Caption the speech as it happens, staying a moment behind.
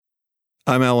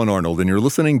I'm Alan Arnold, and you're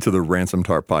listening to the Ransomed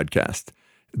Heart Podcast.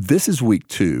 This is week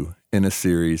 2 in a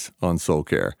series on soul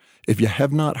care. If you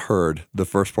have not heard the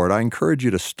first part, I encourage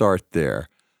you to start there.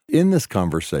 In this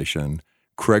conversation,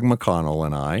 Craig McConnell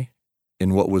and I,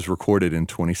 in what was recorded in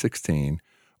 2016,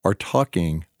 are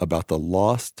talking about the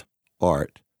lost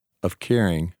art of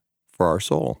caring for our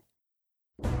soul.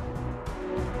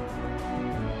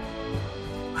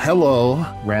 Hello,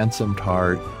 Ransomed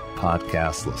Heart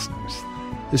Podcast listeners.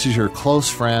 This is your close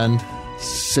friend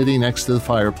sitting next to the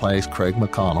fireplace, Craig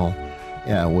McConnell,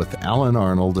 with Alan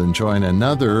Arnold, enjoying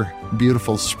another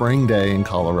beautiful spring day in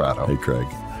Colorado. Hey, Craig.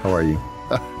 How are you?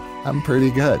 I'm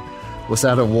pretty good. Was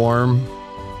that a warm,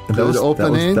 good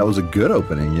opening? That was a good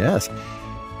opening, yes.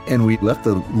 And we left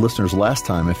the listeners last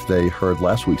time, if they heard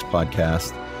last week's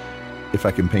podcast, if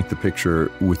I can paint the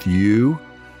picture with you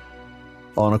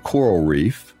on a coral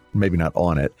reef, maybe not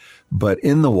on it, but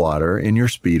in the water, in your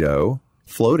Speedo,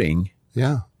 floating,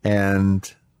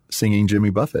 and singing Jimmy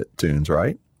Buffett tunes,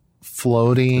 right?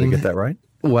 Floating. Did I get that right?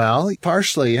 Well,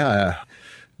 partially, yeah.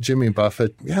 Jimmy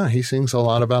Buffett, he sings a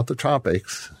lot about the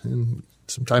tropics. And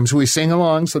sometimes we sing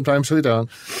along, sometimes we don't.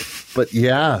 But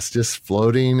yes, just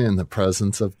floating in the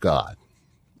presence of God.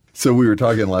 So we were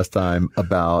talking last time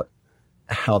about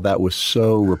how that was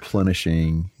so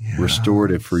replenishing,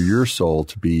 restorative for your soul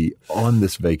to be on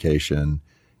this vacation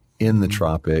in the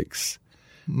tropics,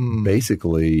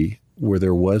 basically where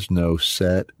there was no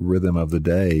set rhythm of the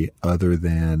day other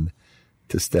than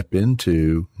to step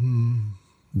into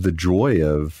the joy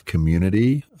of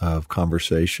community, of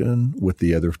conversation with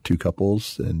the other two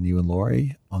couples and you and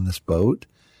Lori on this boat,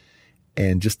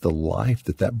 and just the life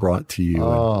that brought to you.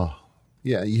 Oh,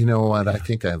 yeah. You know what? I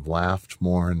think I've laughed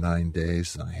more in 9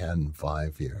 days than I had in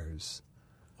 5 years.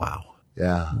 Wow.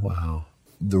 Yeah. Wow.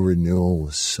 The renewal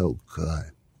was so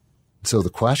good. So the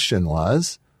question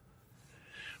was?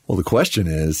 Well, the question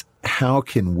is, how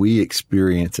can we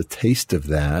experience a taste of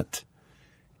that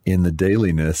in the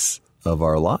dailiness of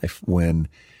our life when,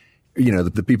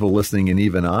 the people listening and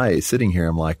even I sitting here,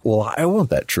 I'm like, well, I want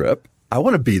that trip. I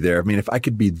want to be there. I mean, if I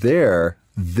could be there,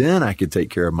 then I could take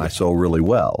care of my soul really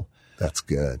well. That's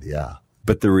good. Yeah.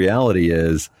 But the reality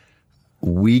is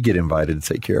we get invited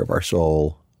to take care of our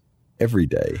soul every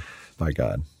day by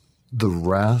God. The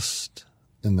rest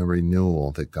and the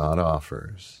renewal that God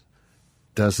offers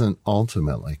doesn't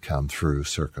ultimately come through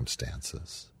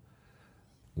circumstances.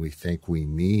 We think we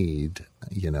need,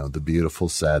 the beautiful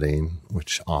setting,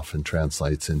 which often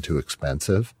translates into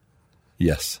expensive.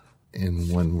 Yes.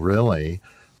 And when really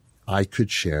I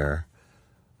could share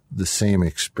the same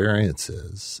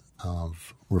experiences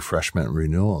of refreshment and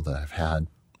renewal that I've had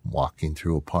walking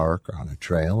through a park or on a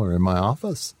trail or in my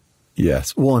office.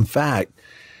 Yes. Well, in fact,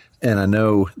 and I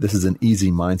know this is an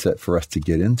easy mindset for us to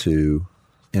get into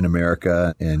in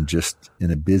America and just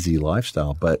in a busy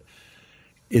lifestyle, but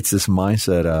it's this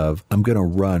mindset of I'm going to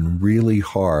run really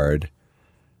hard,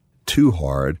 too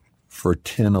hard for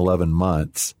 10, 11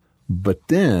 months, but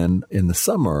then in the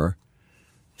summer,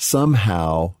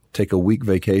 somehow take a week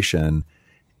vacation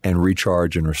and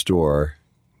recharge and restore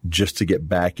just to get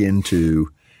back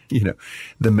into,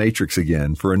 the matrix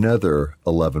again for another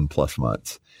 11 plus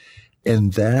months.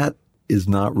 And that is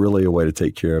not really a way to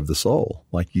take care of the soul.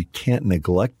 Like you can't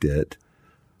neglect it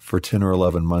for 10 or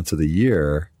 11 months of the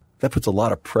year. That puts a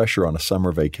lot of pressure on a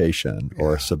summer vacation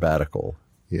or a sabbatical.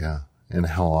 Yeah. And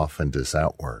how often does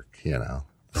that work? Right.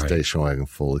 Station wagon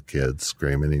full of kids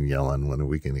screaming and yelling, when are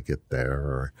we going to get there?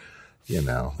 Or,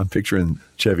 I'm picturing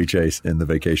Chevy Chase in the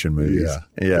vacation movies.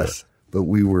 Yeah. Yes. But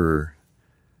we were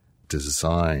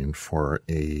designed for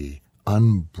a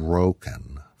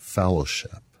unbroken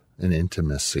fellowship and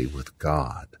intimacy with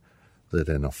God that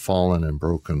in a fallen and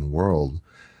broken world,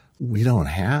 we don't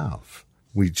have.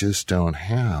 We just don't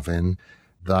have. And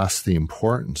thus the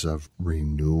importance of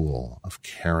renewal, of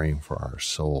caring for our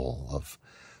soul, of,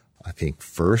 I think,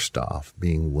 first off,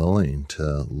 being willing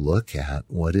to look at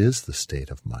what is the state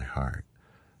of my heart.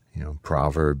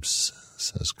 Proverbs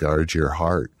says, guard your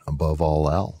heart above all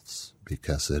else,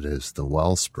 because it is the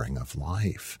wellspring of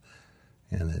life.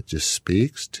 And it just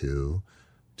speaks to,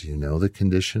 do you know the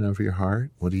condition of your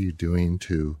heart? What are you doing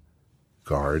to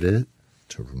guard it,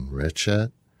 to enrich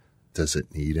it? Does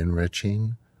it need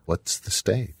enriching? What's the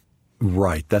state?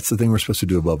 Right. That's the thing we're supposed to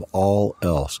do above all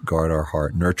else, guard our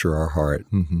heart, nurture our heart.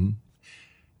 Mm-hmm.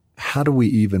 How do we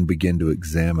even begin to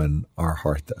examine our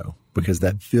heart, though? Because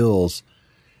that feels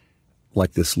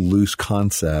like this loose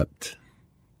concept.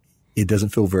 It doesn't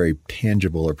feel very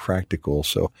tangible or practical.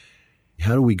 So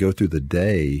how do we go through the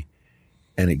day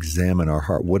and examine our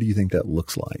heart? What do you think that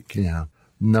looks like? Yeah.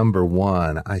 Number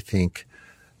one, I think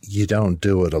you don't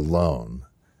do it alone.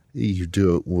 You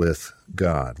do it with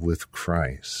God, with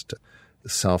Christ.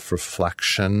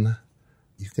 Self-reflection,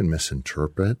 you can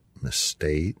misinterpret,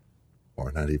 misstate,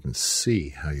 or not even see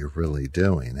how you're really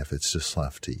doing if it's just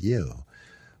left to you.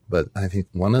 But I think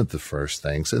one of the first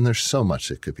things, and there's so much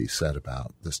that could be said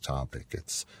about this topic,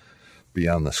 it's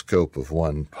beyond the scope of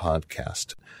one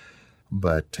podcast,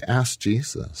 but to ask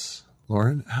Jesus,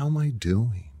 Lord, how am I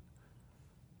doing?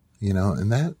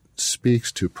 And that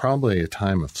speaks to probably a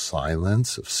time of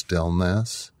silence, of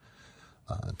stillness,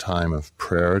 a time of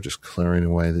prayer, just clearing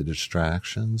away the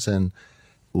distractions, and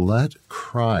let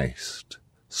Christ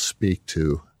speak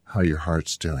to how your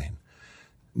heart's doing.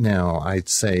 Now, I'd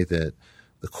say that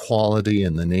the quality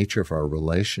and the nature of our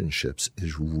relationships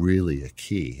is really a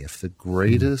key. If the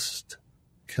greatest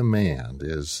command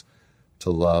is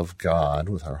to love God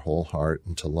with our whole heart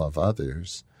and to love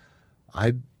others,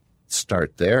 I'd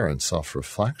start there in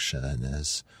self-reflection.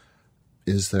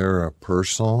 Is there a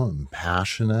personal and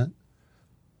passionate,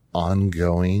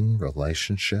 ongoing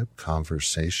relationship,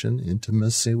 conversation,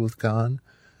 intimacy with God?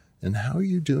 And how are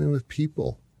you doing with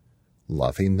people?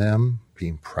 Loving them,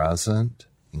 being present,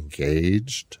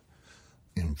 engaged,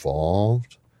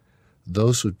 involved.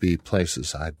 Those would be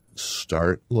places I'd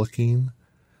start looking,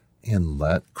 and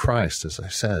let Christ, as I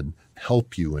said,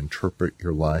 help you interpret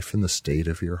your life and the state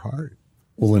of your heart.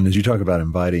 Well, and as you talk about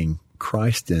inviting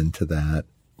Christ into that,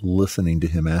 listening to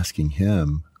him, asking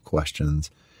him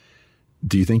questions,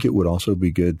 do you think it would also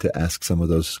be good to ask some of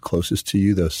those closest to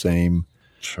you, those same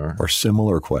or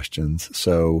similar questions?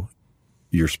 So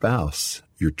your spouse,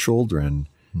 your children,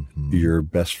 your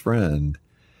best friend,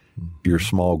 your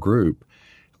small group,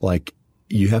 like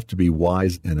you have to be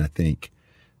wise and I think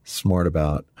smart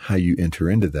about how you enter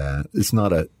into that. It's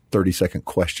not a 30-second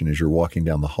question as you're walking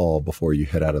down the hall before you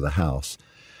head out of the house.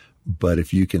 But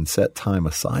if you can set time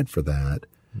aside for that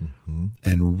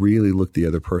and really look the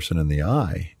other person in the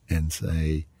eye and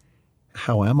say,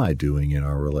 how am I doing in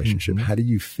our relationship? How do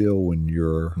you feel when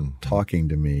you're talking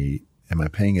to me? Am I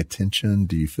paying attention?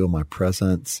 Do you feel my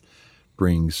presence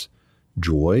brings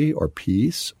joy or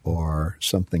peace or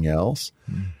something else?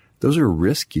 Those are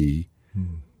risky,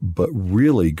 but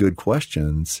really good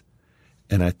questions.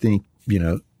 And I think,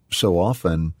 so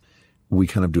often we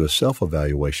kind of do a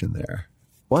self-evaluation there.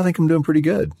 Well, I think I'm doing pretty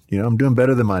good. I'm doing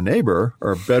better than my neighbor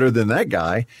or better than that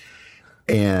guy.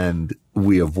 And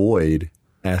we avoid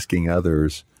asking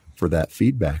others for that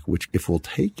feedback, which if we'll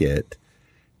take it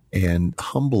and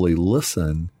humbly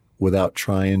listen without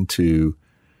trying to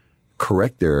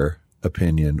correct their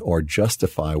opinion or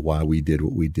justify why we did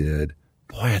what we did,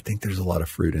 boy, I think there's a lot of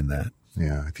fruit in that.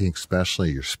 Yeah, I think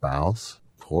especially your spouse,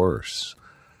 of course.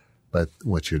 But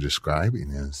what you're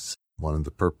describing is one of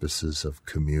the purposes of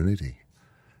community.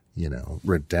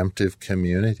 Redemptive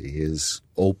community is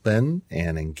open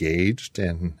and engaged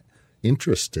and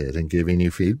interested in giving you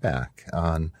feedback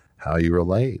on how you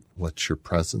relate, what your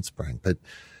presence brings. But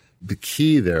the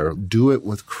key there, do it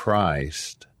with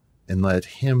Christ and let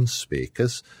him speak.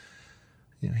 Because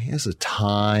he has a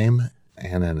time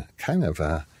and a kind of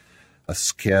a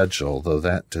schedule, though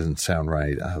that doesn't sound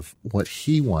right, of what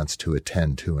he wants to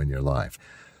attend to in your life.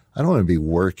 I don't want to be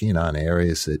working on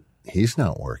areas that he's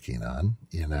not working on,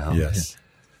 Yes.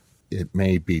 It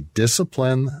may be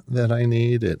discipline that I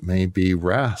need. It may be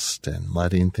rest and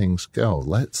letting things go.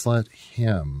 Let's let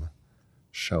him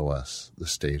show us the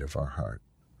state of our heart.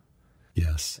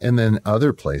 Yes. And then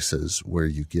other places where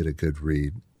you get a good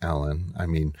read, Alan,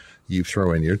 you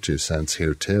throw in your 2 cents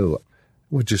here too,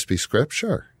 would just be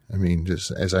Scripture.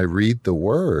 Just as I read the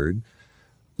Word,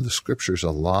 the Scripture's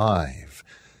alive.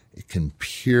 It can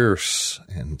pierce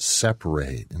and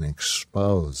separate and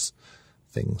expose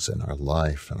things in our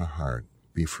life and our heart.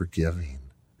 Be forgiving,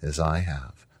 as I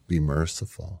have. Be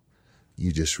merciful.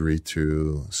 You just read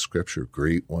through Scripture,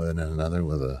 greet one another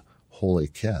with a holy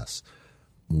kiss.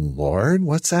 Lord,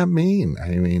 what's that mean?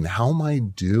 How am I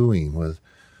doing with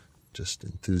just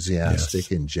enthusiastic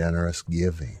and generous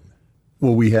giving?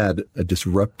 Well, we had a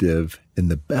disruptive, in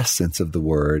the best sense of the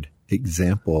word,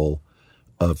 example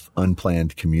of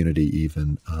unplanned community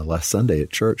even last Sunday at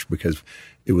church, because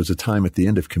it was a time at the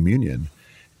end of communion.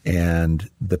 And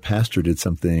the pastor did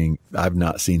something I've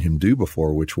not seen him do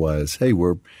before, which was, hey,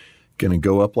 we're going to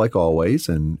go up like always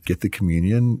and get the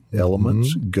communion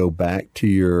elements, go back to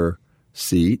your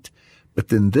seat. But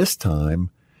then this time,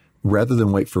 rather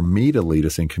than wait for me to lead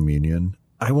us in communion,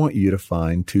 I want you to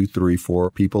find 2, 3,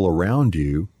 4 people around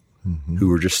you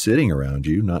who are just sitting around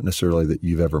you, not necessarily that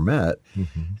you've ever met,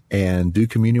 and do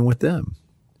communion with them.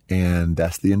 And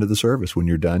that's the end of the service. When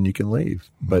you're done, you can leave,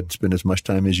 but spend as much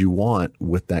time as you want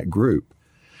with that group.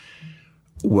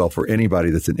 Well, for anybody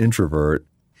that's an introvert,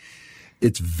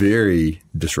 It's very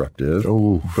disruptive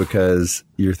because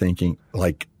you're thinking,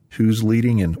 like, who's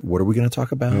leading and what are we going to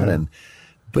talk about? Yeah.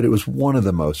 But it was one of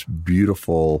the most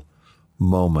beautiful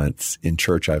moments in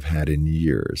church I've had in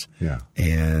years. Yeah.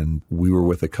 And we were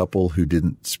with a couple who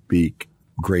didn't speak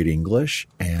great English,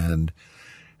 and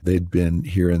they'd been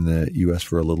here in the U.S.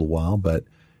 for a little while, but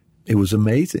it was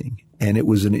amazing. And it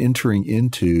was an entering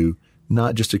into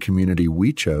not just a community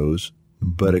we chose,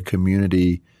 but a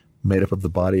community made up of the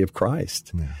body of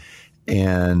Christ. Yeah.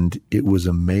 And it was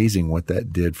amazing what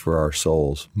that did for our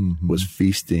souls, was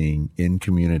feasting in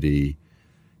community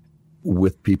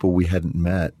with people we hadn't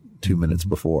met 2 minutes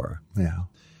before. Yeah.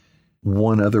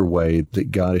 One other way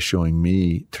that God is showing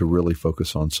me to really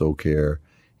focus on soul care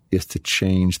is to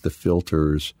change the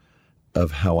filters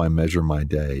of how I measure my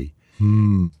day.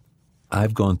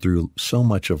 I've gone through so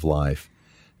much of life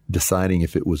deciding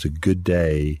if it was a good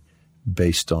day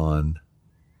based on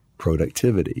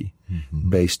productivity,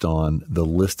 based on the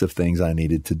list of things I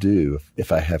needed to do.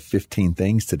 If I have 15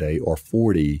 things today or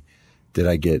 40, did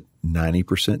I get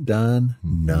 90% done?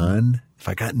 None. If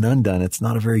I got none done, it's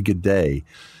not a very good day.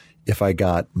 If I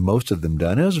got most of them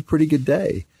done, it was a pretty good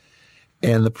day.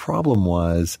 And the problem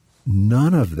was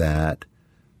none of that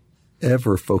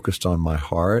ever focused on my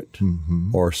heart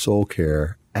or soul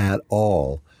care at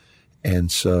all.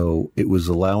 And so it was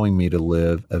allowing me to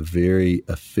live a very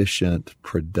efficient,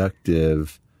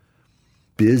 productive,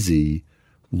 busy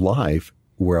life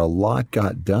where a lot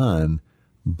got done,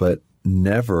 but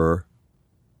never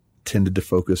tended to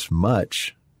focus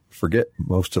much, forget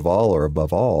most of all or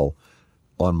above all,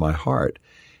 on my heart.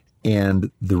 And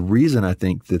the reason I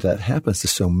think that that happens to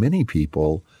so many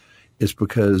people is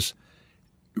because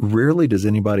rarely does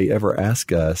anybody ever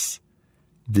ask us,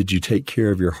 did you take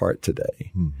care of your heart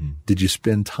today? Did you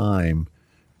spend time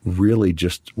really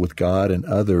just with God and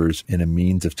others in a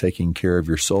means of taking care of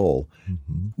your soul?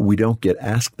 We don't get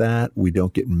asked that. We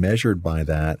don't get measured by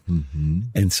that.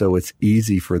 And so it's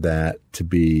easy for that to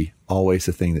be always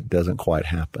the thing that doesn't quite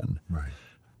happen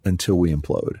until we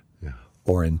implode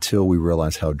or until we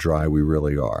realize how dry we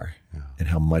really are and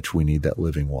how much we need that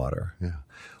living water.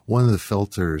 One of the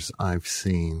filters I've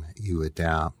seen you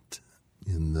adapt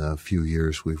in the few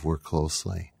years we've worked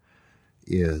closely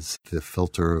is the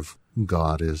filter of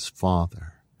God as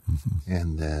Father,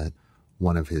 and that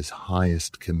one of his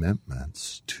highest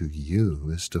commitments to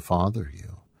you is to father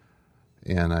you.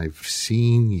 And I've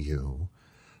seen you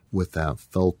with that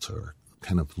filter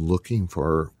kind of looking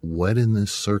for what in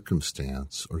this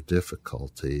circumstance or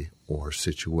difficulty or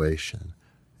situation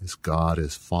is God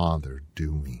as Father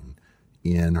doing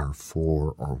in or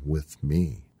for or with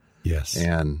me. Yes.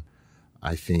 And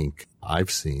I think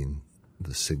I've seen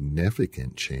the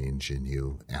significant change in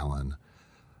you, Alan,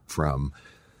 from,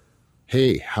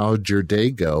 hey, how'd your day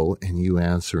go? And you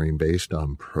answering based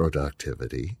on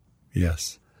productivity.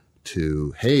 Yes.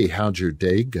 To, hey, how'd your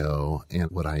day go?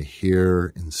 And what I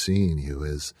hear and see in you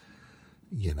is,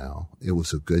 you know, it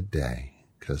was a good day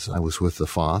because I was with the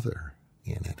Father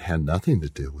and it had nothing to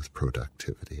do with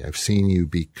productivity. I've seen you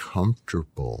be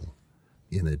comfortable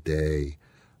in a day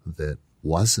that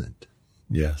wasn't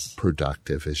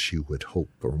productive as you would hope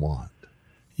or want.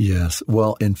 Yes.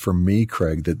 Well, and for me,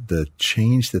 Craig, the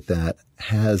change that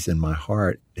has in my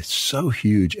heart is so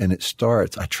huge. And it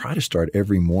starts, I try to start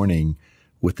every morning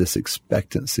with this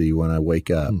expectancy when I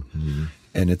wake up.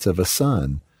 And it's of a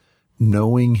son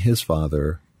knowing his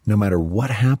father, no matter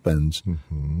what happens,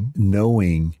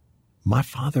 knowing my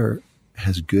father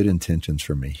has good intentions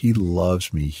for me. He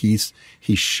loves me. He's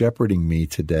shepherding me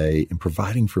today and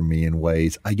providing for me in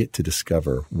ways I get to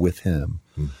discover with him.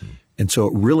 And so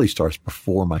it really starts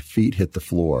before my feet hit the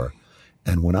floor.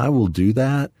 And when I will do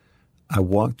that, I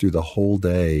walk through the whole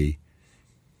day,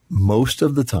 most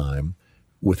of the time,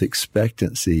 with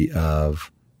expectancy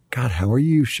of, God, how are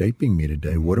you shaping me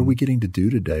today? What are we getting to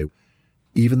do today?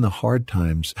 Even the hard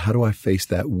times, how do I face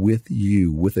that with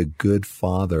you, with a good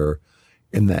Father?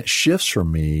 And that shifts for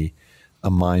me a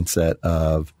mindset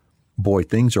of, boy,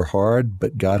 things are hard,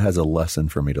 but God has a lesson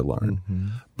for me to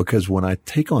learn. Because when I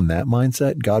take on that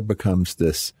mindset, God becomes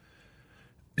this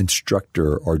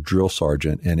instructor or drill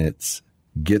sergeant, and it's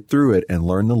get through it and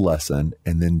learn the lesson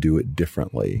and then do it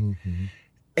differently.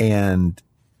 And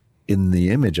in the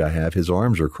image I have, his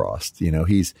arms are crossed. You know,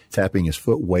 he's tapping his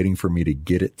foot, waiting for me to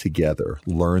get it together,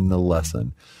 learn the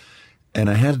lesson. And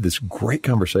I had this great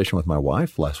conversation with my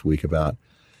wife last week about,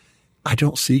 I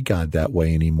don't see God that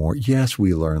way anymore. Yes,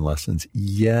 we learn lessons.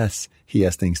 Yes, he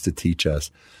has things to teach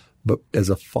us. But as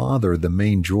a father, the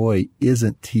main joy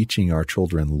isn't teaching our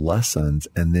children lessons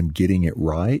and them getting it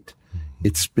right.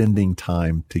 It's spending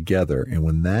time together. And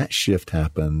when that shift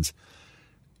happens,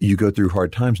 you go through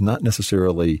hard times, not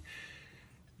necessarily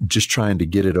just trying to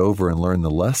get it over and learn the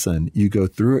lesson. You go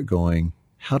through it going,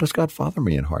 how does God father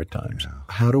me in hard times? Yeah.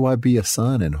 How do I be a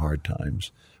son in hard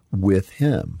times with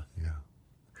him? Yeah.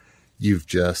 You've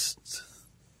just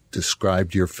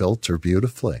described your filter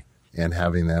beautifully, and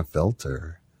having that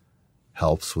filter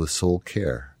helps with soul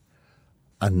care.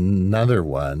 Another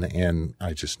one, and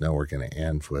I just know we're going to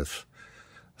end with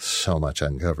so much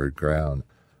uncovered ground,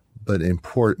 but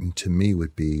important to me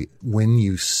would be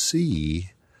when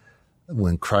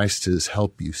Christ has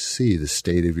helped you see the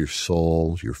state of your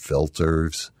soul, your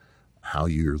filters, how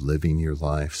you're living your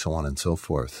life, so on and so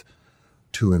forth,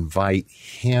 to invite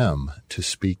him to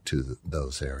speak to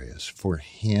those areas, for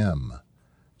him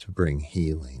to bring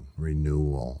healing,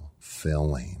 renewal,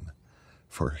 filling,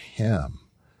 for him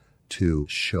to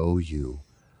show you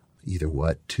either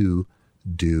what to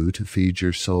do to feed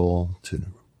your soul, to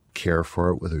care for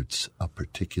it, whether it's a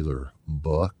particular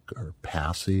book or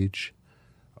passage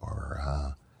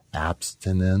or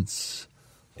abstinence,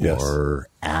 yes, or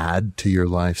add to your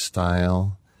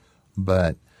lifestyle.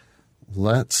 But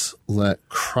let's let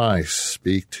Christ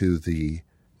speak to the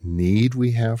need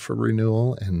we have for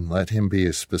renewal and let him be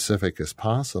as specific as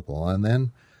possible. And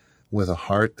then with a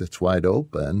heart that's wide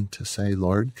open to say,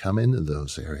 Lord, come into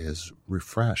those areas,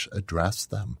 refresh, address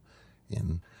them.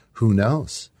 And who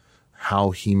knows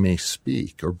how he may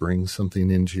speak or bring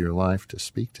something into your life to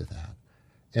speak to that.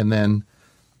 And then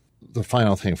the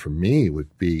final thing for me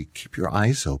would be keep your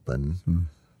eyes open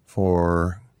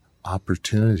for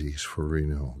opportunities for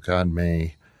renewal. God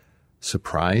may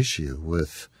surprise you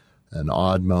with an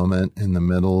odd moment in the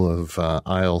middle of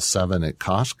aisle 7 at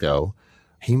Costco.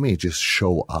 He may just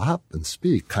show up and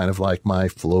speak, kind of like my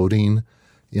floating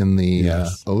in the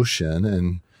ocean,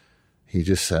 and he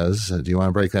just says, do you want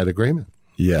to break that agreement?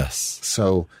 Yes.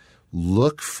 So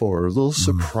look for little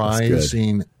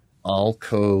surprising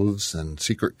alcoves and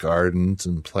secret gardens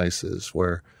and places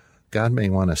where God may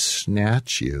want to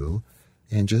snatch you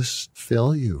and just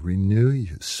fill you, renew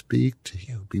you, speak to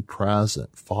you, be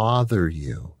present, father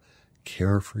you,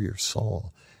 care for your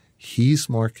soul. He's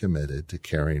more committed to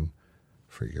caring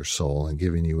for your soul and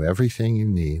giving you everything you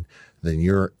need than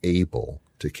you're able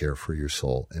to care for your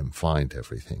soul and find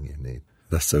everything you need.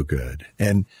 That's so good.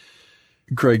 And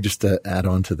Craig, just to add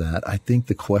on to that, I think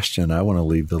the question I want to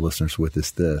leave the listeners with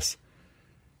is this: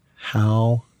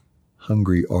 how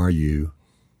hungry are you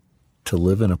to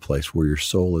live in a place where your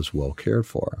soul is well cared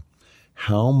for?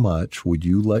 How much would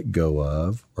you let go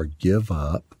of or give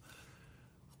up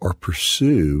or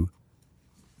pursue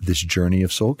this journey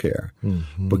of soul care?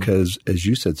 Mm-hmm. Because as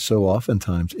you said, so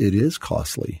oftentimes it is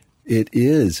costly. It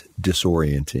is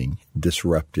disorienting,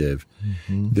 disruptive.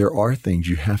 Mm-hmm. There are things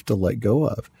you have to let go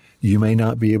of. You may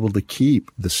not be able to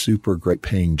keep the super great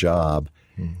paying job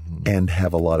and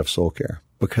have a lot of soul care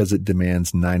because it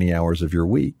demands 90 hours of your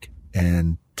week,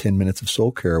 and 10 minutes of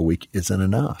soul care a week isn't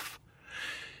enough.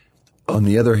 On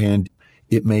the other hand,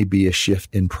 it may be a shift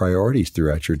in priorities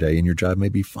throughout your day and your job may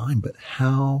be fine, but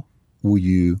how will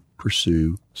you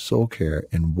pursue soul care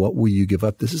and what will you give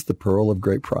up? This is the pearl of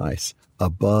great price.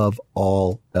 Above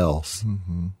all else,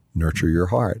 nurture your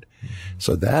heart.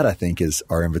 So that, I think, is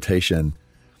our invitation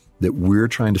that we're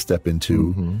trying to step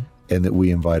into and that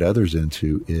we invite others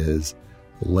into, is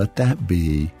let that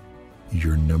be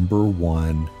your number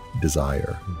one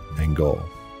desire and goal.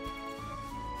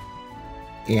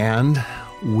 And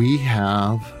we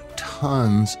have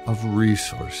tons of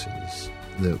resources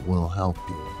that will help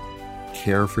you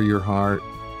care for your heart,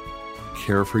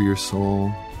 care for your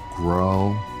soul,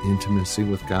 grow intimacy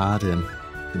with God, and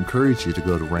encourage you to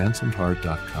go to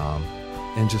ransomedheart.com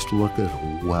and just look at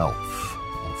a wealth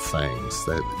of things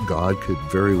that God could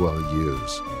very well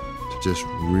use to just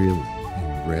really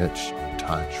enrich,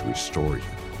 touch, restore you.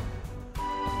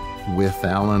 With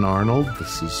Alan Arnold,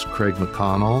 this is Craig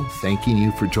McConnell, thanking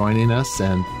you for joining us,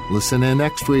 and listen in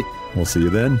next week. We'll see you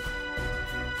then.